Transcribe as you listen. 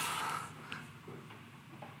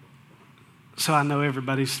So I know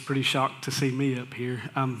everybody's pretty shocked to see me up here.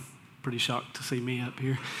 I'm pretty shocked to see me up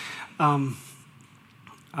here. I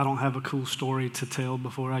don't have a cool story to tell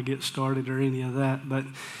before I get started or any of that, but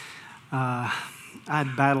I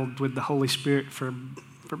had battled with the Holy Spirit for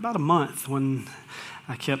about a month when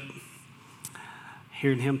I kept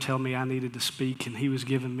hearing him tell me I needed to speak, and he was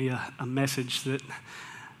giving me a message that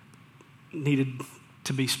needed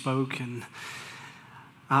to be spoke, and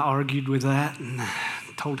I argued with that and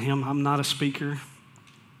told him I'm not a speaker.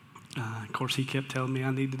 Of course, he kept telling me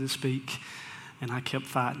I needed to speak, and I kept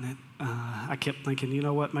fighting it. I kept thinking, you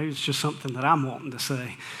know what, maybe it's just something that I'm wanting to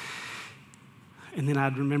say. And then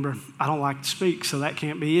I'd remember, I don't like to speak, so that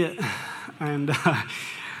can't be it. And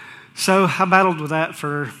so I battled with that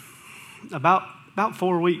for about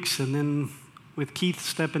 4 weeks, and then with Keith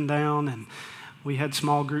stepping down, and we had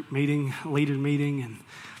small group meeting, leader meeting, and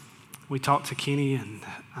we talked to Kenny, and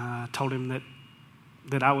told him that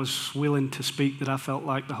I was willing to speak, that I felt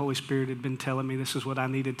like the Holy Spirit had been telling me this is what I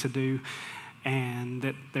needed to do, and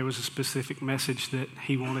that there was a specific message that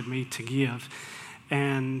he wanted me to give.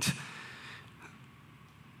 And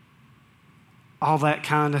all that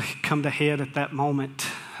kind of come to head at that moment,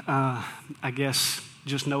 I guess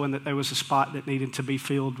just knowing that there was a spot that needed to be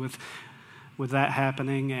filled with that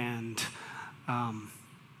happening. And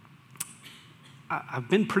I've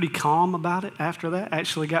been pretty calm about it after that.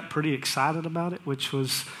 Actually got pretty excited about it, which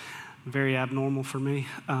was very abnormal for me.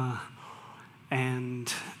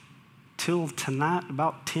 And till tonight,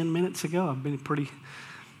 about 10 minutes ago, I've been pretty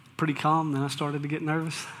calm. Then I started to get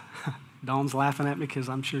nervous. Dawn's laughing at me because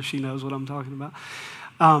I'm sure she knows what I'm talking about.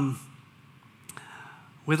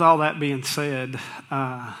 With all that being said,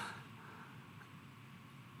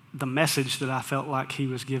 the message that I felt like he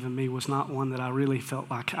was giving me was not one that I really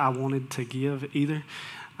felt like I wanted to give either.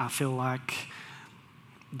 I feel like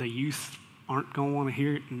the youth aren't going to want to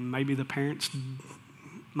hear it, and maybe the parents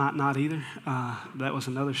might not either. That was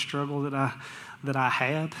another struggle that I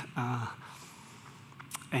had,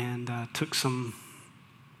 and took some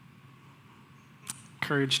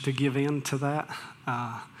courage to give in to that.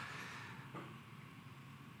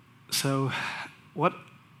 So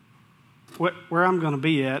where I'm going to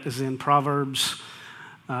be at is in Proverbs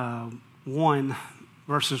 1,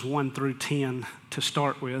 verses 1 through 10 to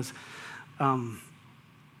start with.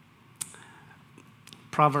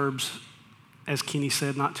 Proverbs, as Kenny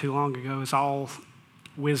said not too long ago, is all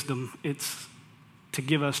wisdom. It's to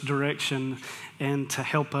give us direction and to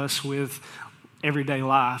help us with everyday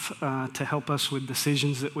life, to help us with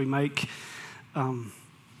decisions that we make.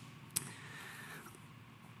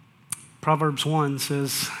 Proverbs 1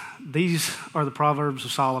 says, "These are the Proverbs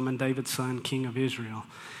of Solomon, David's son, king of Israel.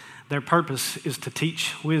 Their purpose is to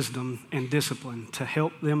teach wisdom and discipline, to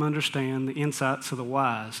help them understand the insights of the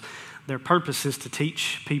wise. Their purpose is to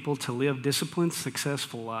teach people to live disciplined,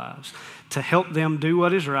 successful lives, to help them do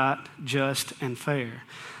what is right, just, and fair.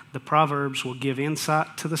 The Proverbs will give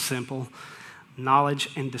insight to the simple, knowledge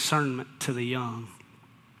and discernment to the young."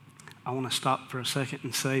 I want to stop for a second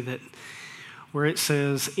and say that where it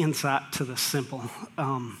says insight to the simple,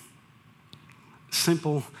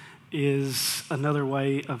 simple is another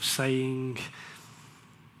way of saying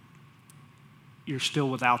you're still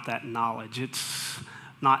without that knowledge. It's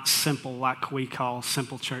not simple like we call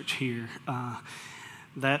Simple Church here.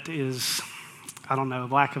 That is, I don't know,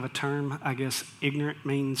 lack of a term. I guess ignorant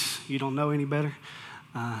means you don't know any better.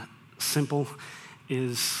 Simple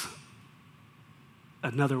is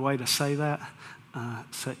another way to say that.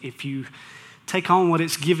 So if you take on what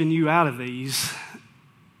it's given you out of these,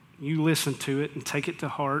 you listen to it and take it to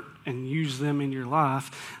heart and use them in your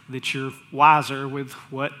life, that you're wiser with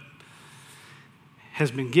what has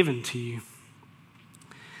been given to you.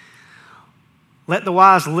 Let the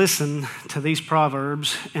wise listen to these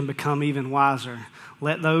proverbs and become even wiser.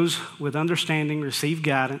 Let those with understanding receive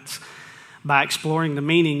guidance by exploring the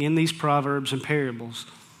meaning in these proverbs and parables,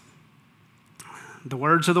 the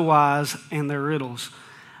words of the wise and their riddles.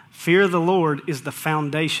 Fear of the Lord is the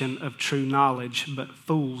foundation of true knowledge, but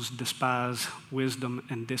fools despise wisdom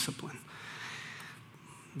and discipline.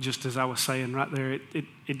 Just as I was saying right there,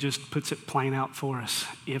 it just puts it plain out for us.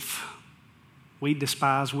 If we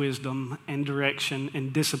despise wisdom and direction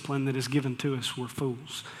and discipline that is given to us, we're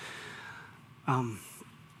fools.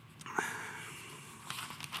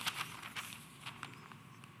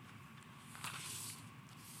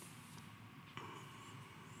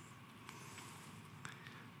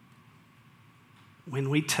 When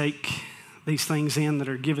we take these things in that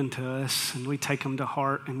are given to us and we take them to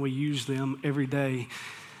heart and we use them every day,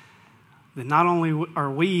 then not only are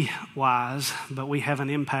we wise, but we have an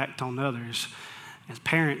impact on others. As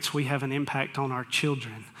parents, we have an impact on our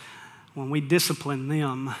children. when we discipline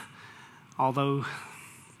them, although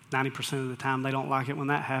 90% of the time they don't like it when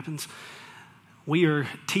that happens, we are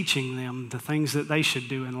teaching them the things that they should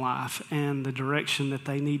do in life and the direction that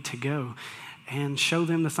they need to go, and show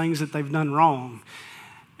them the things that they've done wrong.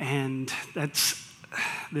 And that's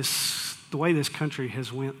the way this country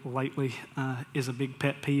has went lately is a big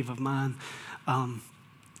pet peeve of mine.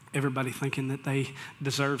 Everybody thinking that they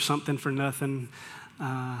deserve something for nothing,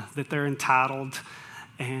 that they're entitled.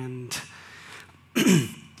 And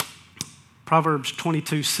Proverbs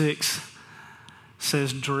 22:6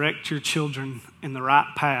 says, direct your children in the right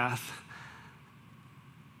path,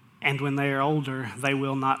 and when they are older, they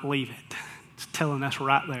will not leave it. It's telling us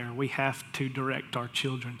right there, we have to direct our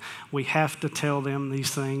children. We have to tell them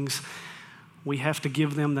these things. We have to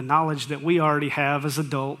give them the knowledge that we already have as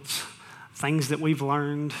adults, things that we've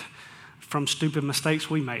learned from stupid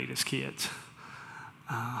mistakes we made as kids.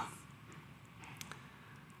 I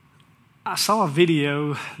saw a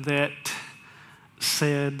video that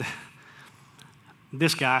said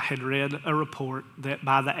this guy had read a report that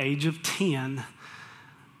by the age of 10,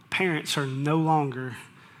 parents are no longer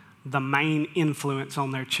the main influence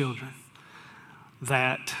on their children.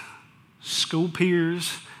 That school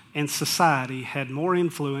peers and society had more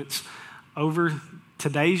influence over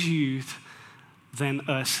today's youth than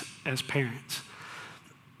us as parents.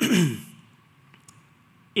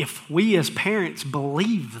 If we as parents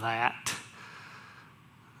believe that,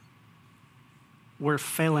 we're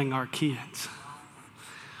failing our kids.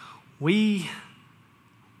 We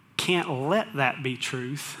can't let that be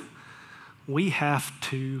truth. We have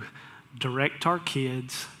to direct our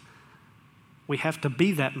kids. We have to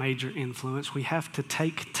be that major influence. We have to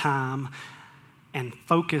take time and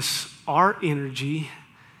focus our energy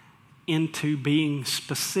into being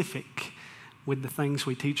specific with the things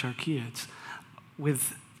we teach our kids,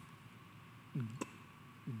 with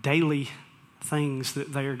daily things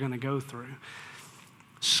that they are going to go through.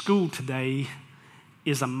 School today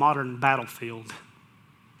is a modern battlefield.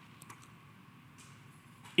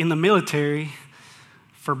 In the military,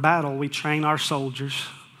 for battle, we train our soldiers.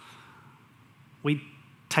 We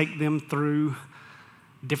take them through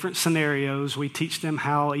different scenarios. We teach them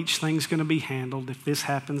how each thing's going to be handled. If this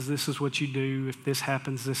happens, this is what you do. If this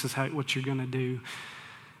happens, this is what you're going to do.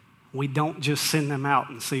 We don't just send them out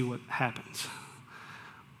and see what happens.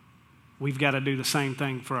 We've got to do the same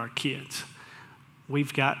thing for our kids.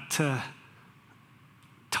 We've got to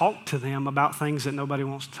talk to them about things that nobody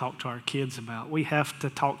wants to talk to our kids about. We have to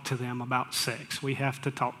talk to them about sex. We have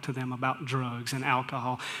to talk to them about drugs and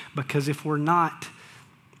alcohol, because if we're not,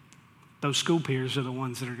 those school peers are the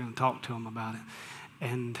ones that are going to talk to them about it.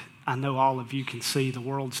 And I know all of you can see the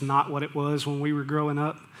world's not what it was when we were growing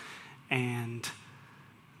up, and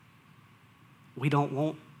we don't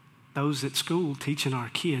want those at school teaching our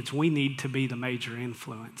kids. We need to be the major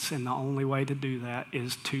influence, and the only way to do that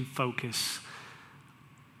is to focus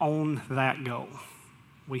on that goal.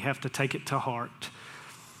 We have to take it to heart.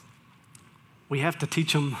 We have to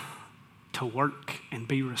teach them to work and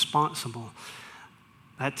be responsible.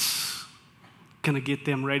 That's going to get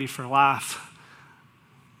them ready for life.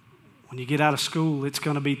 When you get out of school, it's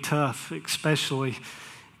going to be tough, especially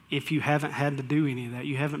if you haven't had to do any of that.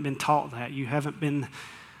 You haven't been taught that. You haven't been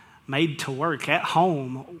made to work at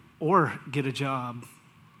home or get a job.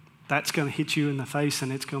 That's going to hit you in the face,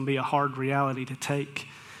 and it's going to be a hard reality to take.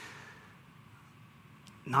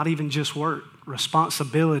 Not even just work,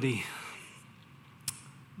 responsibility.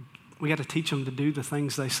 We got to teach them to do the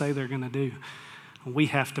things they say they're going to do. We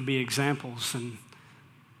have to be examples and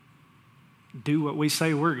do what we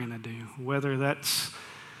say we're going to do, whether that's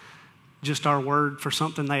just our word for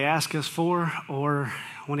something they ask us for, or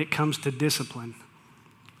when it comes to discipline.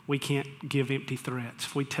 We can't give empty threats.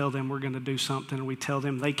 If we tell them we're going to do something, and we tell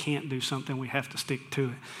them they can't do something, we have to stick to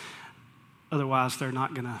it. Otherwise, it's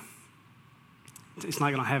not going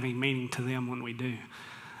to have any meaning to them when we do.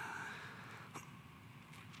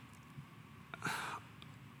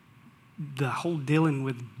 The whole dealing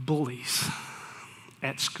with bullies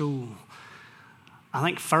at school, I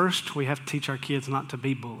think first we have to teach our kids not to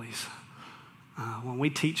be bullies. When we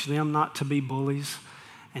teach them not to be bullies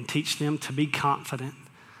and teach them to be confident,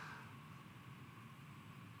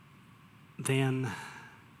 then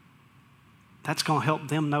that's going to help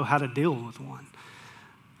them know how to deal with one.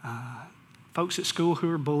 Folks at school who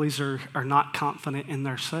are bullies are not confident in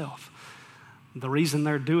themselves. The reason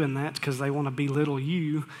they're doing that is because they want to belittle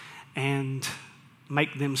you and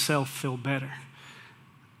make themselves feel better.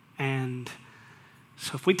 And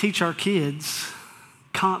so if we teach our kids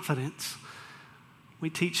confidence, we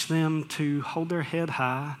teach them to hold their head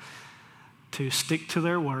high, to stick to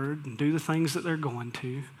their word and do the things that they're going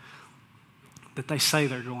to, that they say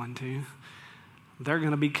they're going to. They're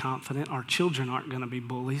going to be confident. Our children aren't going to be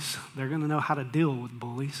bullies. They're going to know how to deal with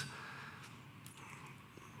bullies.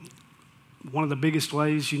 One of the biggest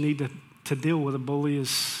ways you need to deal with a bully is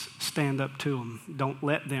stand up to them. Don't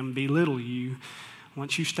let them belittle you.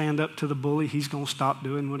 Once you stand up to the bully, he's going to stop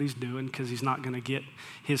doing what he's doing because he's not going to get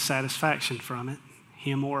his satisfaction from it,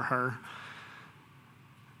 him or her.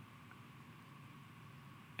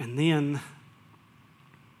 And then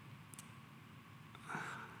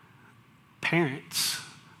parents,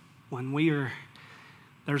 when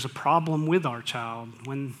there's a problem with our child,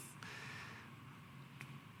 when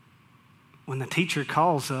the teacher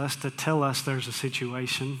calls us to tell us there's a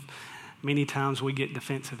situation, many times we get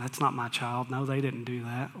defensive. That's not my child. No, they didn't do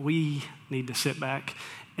that. We need to sit back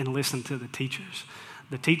and listen to the teachers.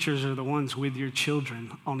 The teachers are the ones with your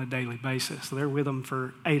children on a daily basis. They're with them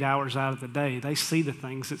for 8 hours out of the day. They see the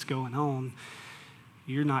things that's going on.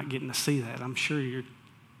 You're not getting to see that. I'm sure your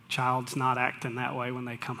child's not acting that way when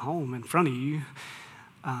they come home in front of you.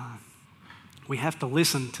 We have to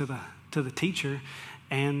listen to the teacher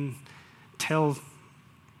and tell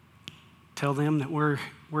them that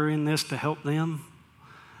we're in this to help them.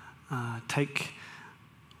 Take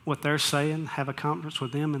what they're saying, have a conference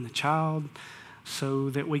with them and the child so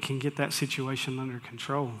that we can get that situation under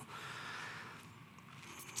control.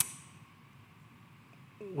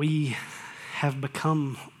 We have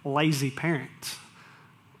become lazy parents.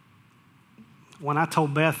 When I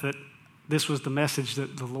told Beth that this was the message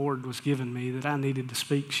that the Lord was giving me, that I needed to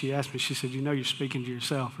speak, she asked me, she said, "You know you're speaking to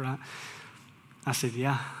yourself, right?" I said,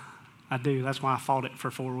 "Yeah, I do. That's why I fought it for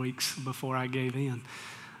 4 weeks before I gave in."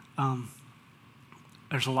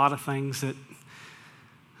 There's a lot of things that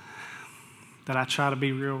I try to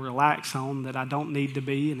be real relaxed on that I don't need to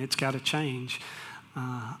be, and it's got to change.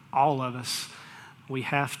 All of us, we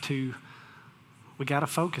got to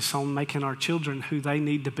focus on making our children who they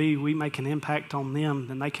need to be. We make an impact on them,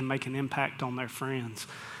 then they can make an impact on their friends.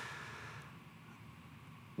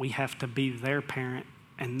 We have to be their parent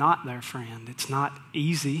and not their friend. It's not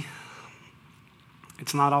easy.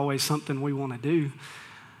 It's not always something we want to do.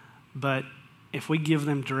 But if we give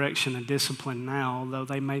them direction and discipline now, though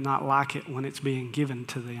they may not like it when it's being given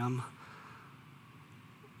to them,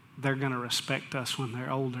 they're going to respect us when they're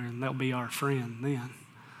older, and they'll be our friend then.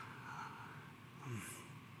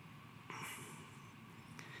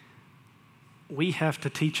 We have to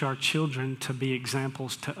teach our children to be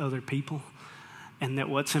examples to other people, and that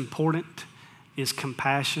what's important is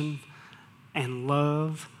compassion and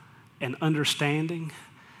love and understanding,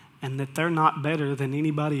 and that they're not better than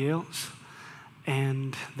anybody else,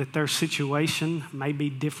 and that their situation may be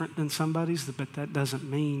different than somebody's, but that doesn't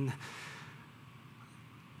mean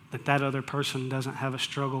that other person doesn't have a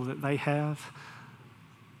struggle that they have.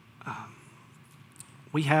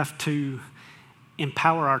 We have to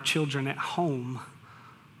empower our children at home,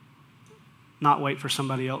 not wait for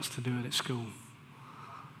somebody else to do it at school.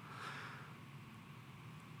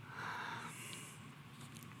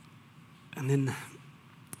 And then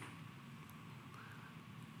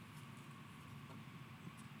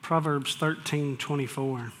Proverbs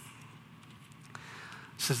 13:24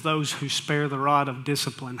 says, "Those who spare the rod of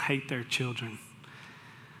discipline hate their children.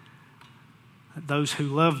 Those who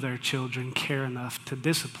love their children care enough to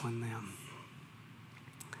discipline them."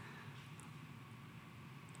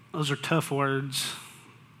 Those are tough words,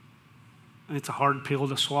 and it's a hard pill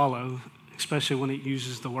to swallow, especially when it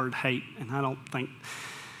uses the word hate. And I don't think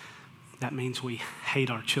that means we hate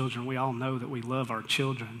our children. We all know that we love our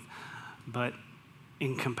children. But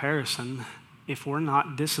in comparison, if we're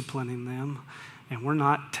not disciplining them and we're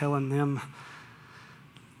not telling them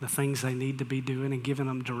the things they need to be doing and giving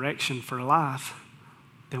them direction for life,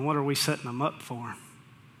 then what are we setting them up for?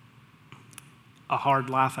 A hard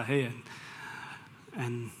life ahead.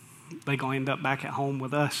 And they're going to end up back at home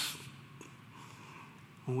with us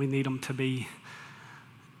when we need them to be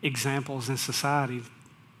examples in society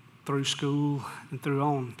through school and through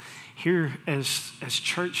on. Here as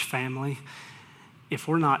church family, if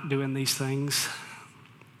we're not doing these things,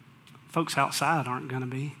 folks outside aren't going to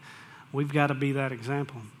be. We've got to be that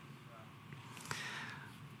example.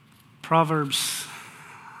 Proverbs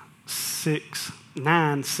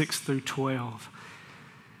 9:6-12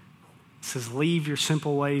 says, "Leave your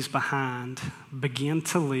simple ways behind, begin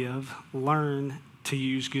to live, learn to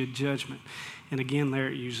use good judgment." And again, there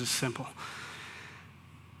it uses simple.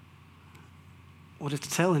 What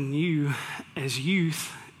it's telling you as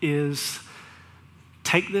youth is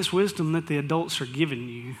take this wisdom that the adults are giving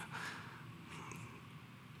you.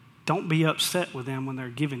 Don't be upset with them when they're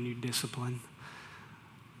giving you discipline.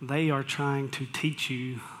 They are trying to teach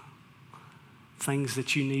you things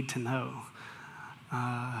that you need to know.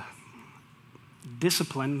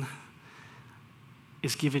 Discipline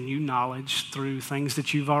is giving you knowledge through things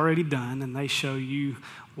that you've already done, and they show you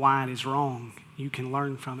why it is wrong. You can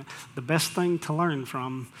learn from it. The best thing to learn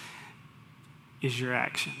from is your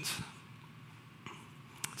actions.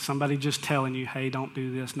 Somebody just telling you, hey, don't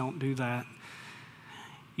do this, don't do that.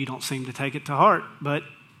 You don't seem to take it to heart, but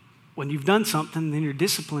when you've done something, then you're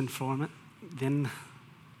disciplined from it, then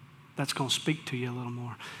that's going to speak to you a little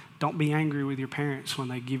more. Don't be angry with your parents when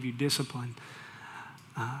they give you discipline.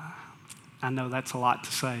 I know that's a lot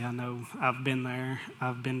to say. I know I've been there.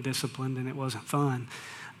 I've been disciplined, and it wasn't fun.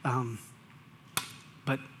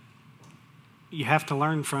 But you have to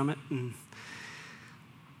learn from it. And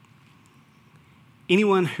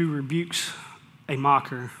anyone who rebukes a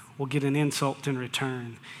mocker will get an insult in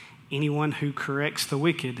return. Anyone who corrects the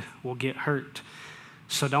wicked will get hurt.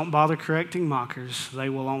 So don't bother correcting mockers. They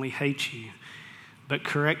will only hate you. But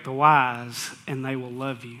correct the wise, and they will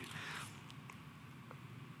love you.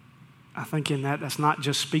 I think in that's not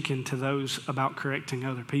just speaking to those about correcting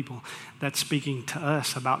other people. That's speaking to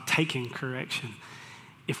us about taking correction.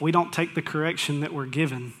 If we don't take the correction that we're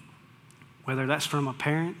given, whether that's from a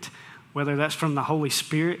parent, whether that's from the Holy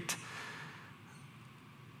Spirit,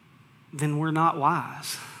 then we're not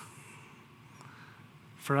wise.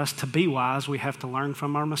 For us to be wise, we have to learn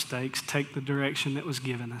from our mistakes, take the direction that was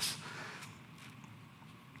given us.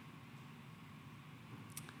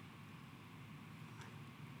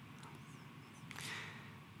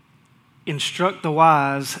 Instruct the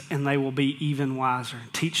wise, and they will be even wiser.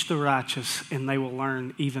 Teach the righteous, and they will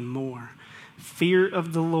learn even more. Fear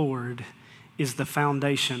of the Lord is the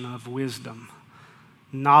foundation of wisdom.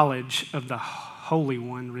 Knowledge of the Holy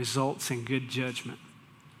One results in good judgment.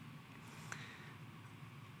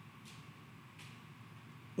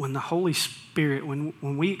 When the Holy Spirit, when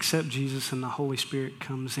we accept Jesus and the Holy Spirit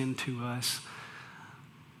comes into us,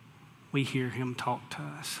 we hear him talk to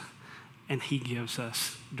us. And he gives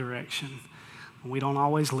us direction. We don't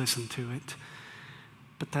always listen to it,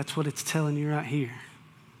 but that's what it's telling you right here.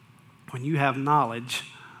 When you have knowledge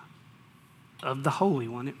of the Holy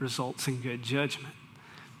One, it results in good judgment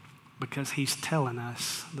because he's telling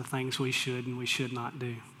us the things we should and we should not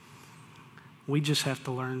do. We just have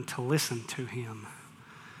to learn to listen to him.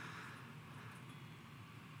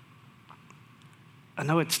 I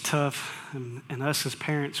know it's tough, and us as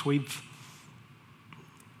parents, we've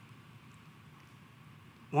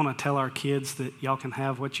want to tell our kids that y'all can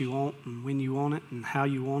have what you want and when you want it and how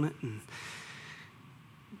you want it. And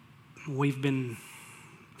we've been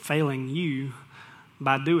failing you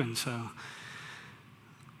by doing so.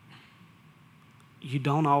 You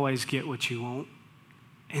don't always get what you want.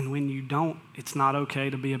 And when you don't, it's not okay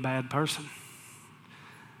to be a bad person.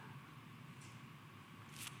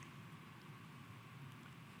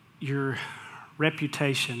 Your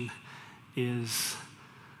reputation is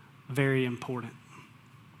very important.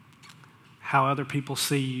 How other people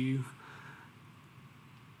see you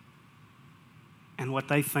and what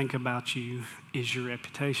they think about you is your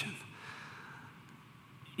reputation.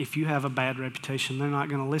 If you have a bad reputation, they're not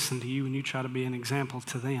going to listen to you when you try to be an example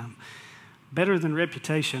to them. Better than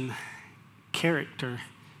reputation, character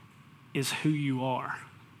is who you are.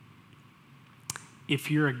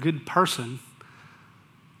 If you're a good person,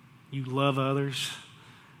 you love others,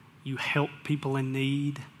 you help people in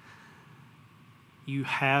need, you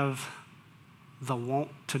have the want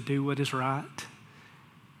to do what is right,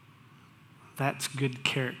 that's good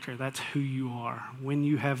character. That's who you are. When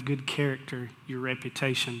you have good character, your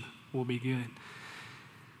reputation will be good.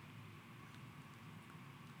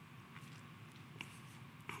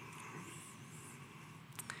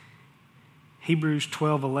 Hebrews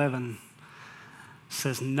 12:11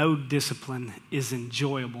 says, no discipline is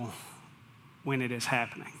enjoyable when it is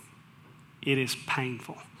happening. It is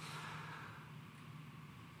painful.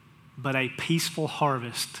 But a peaceful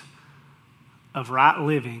harvest of right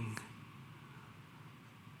living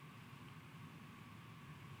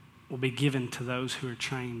will be given to those who are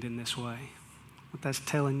trained in this way. What that's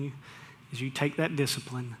telling you is you take that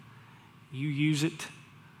discipline, you use it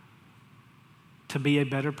to be a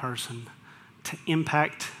better person, to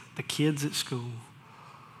impact the kids at school,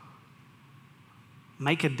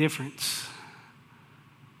 make a difference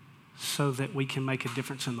so that we can make a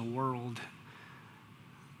difference in the world.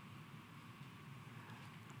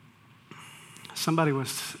 Somebody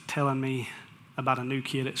was telling me about a new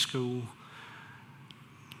kid at school.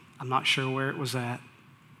 I'm not sure where it was at.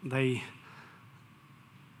 They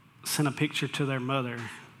sent a picture to their mother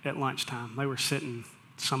at lunchtime. They were sitting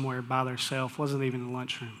somewhere by themselves, wasn't even in the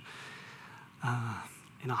lunchroom,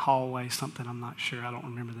 in a hallway, something, I'm not sure. I don't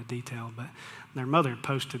remember the detail, but their mother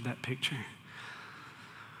posted that picture.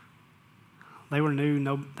 They were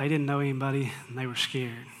new, they didn't know anybody, and they were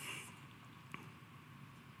scared.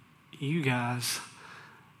 You guys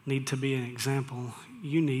need to be an example.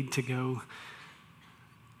 You need to go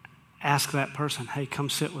ask that person, hey, come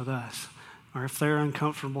sit with us. Or if they're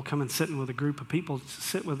uncomfortable coming sitting with a group of people,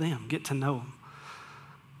 sit with them, get to know them.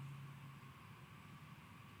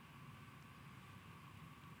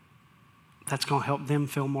 That's going to help them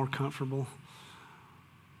feel more comfortable.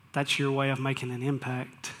 That's your way of making an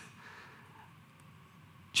impact.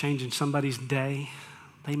 Changing somebody's day.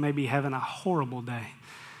 They may be having a horrible day.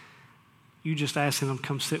 You just asking them to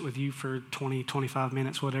come sit with you for 20, 25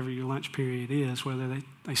 minutes, whatever your lunch period is, whether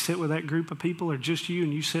they sit with that group of people or just you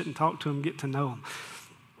and you sit and talk to them, get to know them.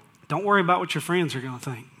 Don't worry about what your friends are going to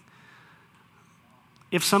think.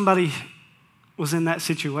 If somebody was in that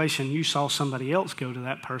situation, you saw somebody else go to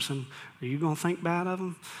that person, are you going to think bad of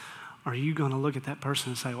them? Or are you going to look at that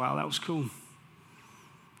person and say, wow, that was cool?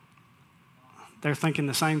 They're thinking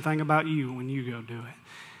the same thing about you when you go do it.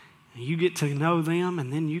 And you get to know them,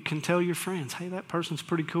 and then you can tell your friends, hey, that person's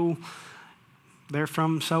pretty cool. They're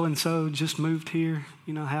from so-and-so, just moved here.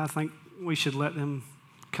 You know how I think we should let them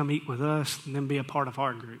come eat with us and then be a part of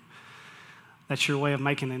our group. That's your way of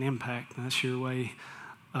making an impact. That's your way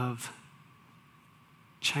of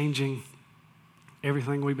changing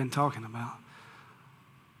everything we've been talking about.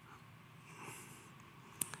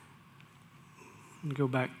 Go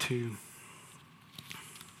back to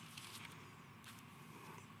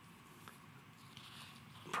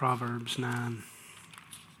Proverbs 9,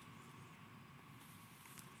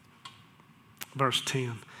 verse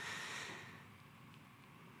 10,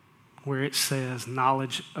 where it says,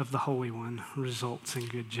 knowledge of the Holy One results in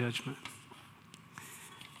good judgment.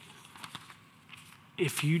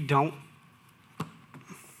 If you don't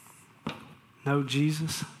know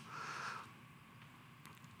Jesus,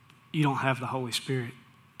 you don't have the Holy Spirit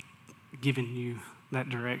giving you that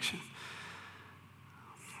direction.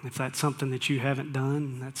 If that's something that you haven't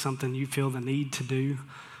done, that's something you feel the need to do,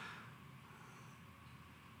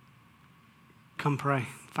 come pray.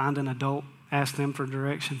 Find an adult, ask them for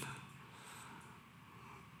direction.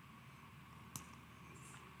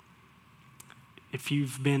 If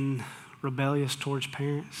you've been rebellious towards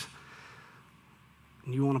parents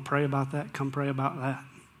and you want to pray about that, come pray about that.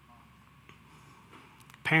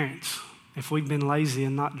 Parents, if we've been lazy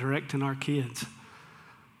and not directing our kids,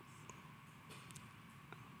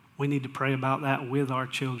 we need to pray about that with our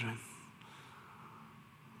children.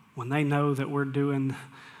 When they know that we're doing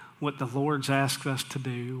what the Lord's asked us to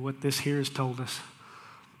do, what this here has told us,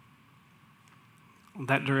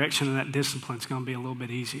 that direction and that discipline is going to be a little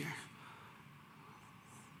bit easier.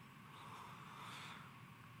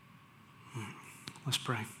 Let's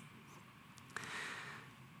pray.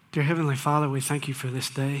 Dear Heavenly Father, we thank you for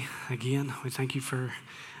this day again. We thank you for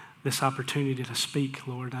this opportunity to speak,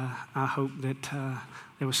 Lord. I hope that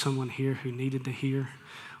there was someone here who needed to hear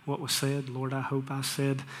what was said. Lord, I hope I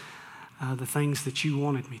said the things that you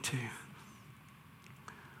wanted me to.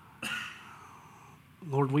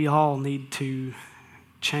 Lord, we all need to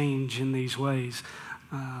change in these ways.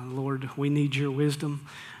 Lord, we need your wisdom.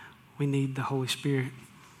 We need the Holy Spirit.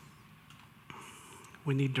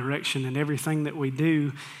 We need direction in everything that we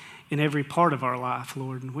do in every part of our life,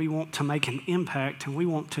 Lord. And we want to make an impact, and we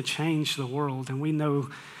want to change the world. And we know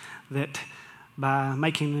that by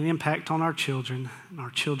making an impact on our children, and our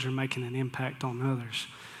children making an impact on others,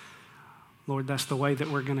 Lord, that's the way that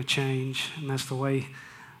we're going to change, and that's the way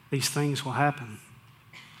these things will happen.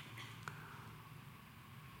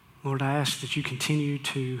 Lord, I ask that you continue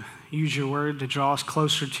to use your word to draw us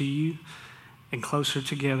closer to you and closer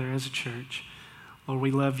together as a church. Lord,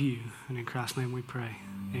 we love you, and in Christ's name we pray.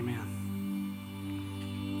 Amen.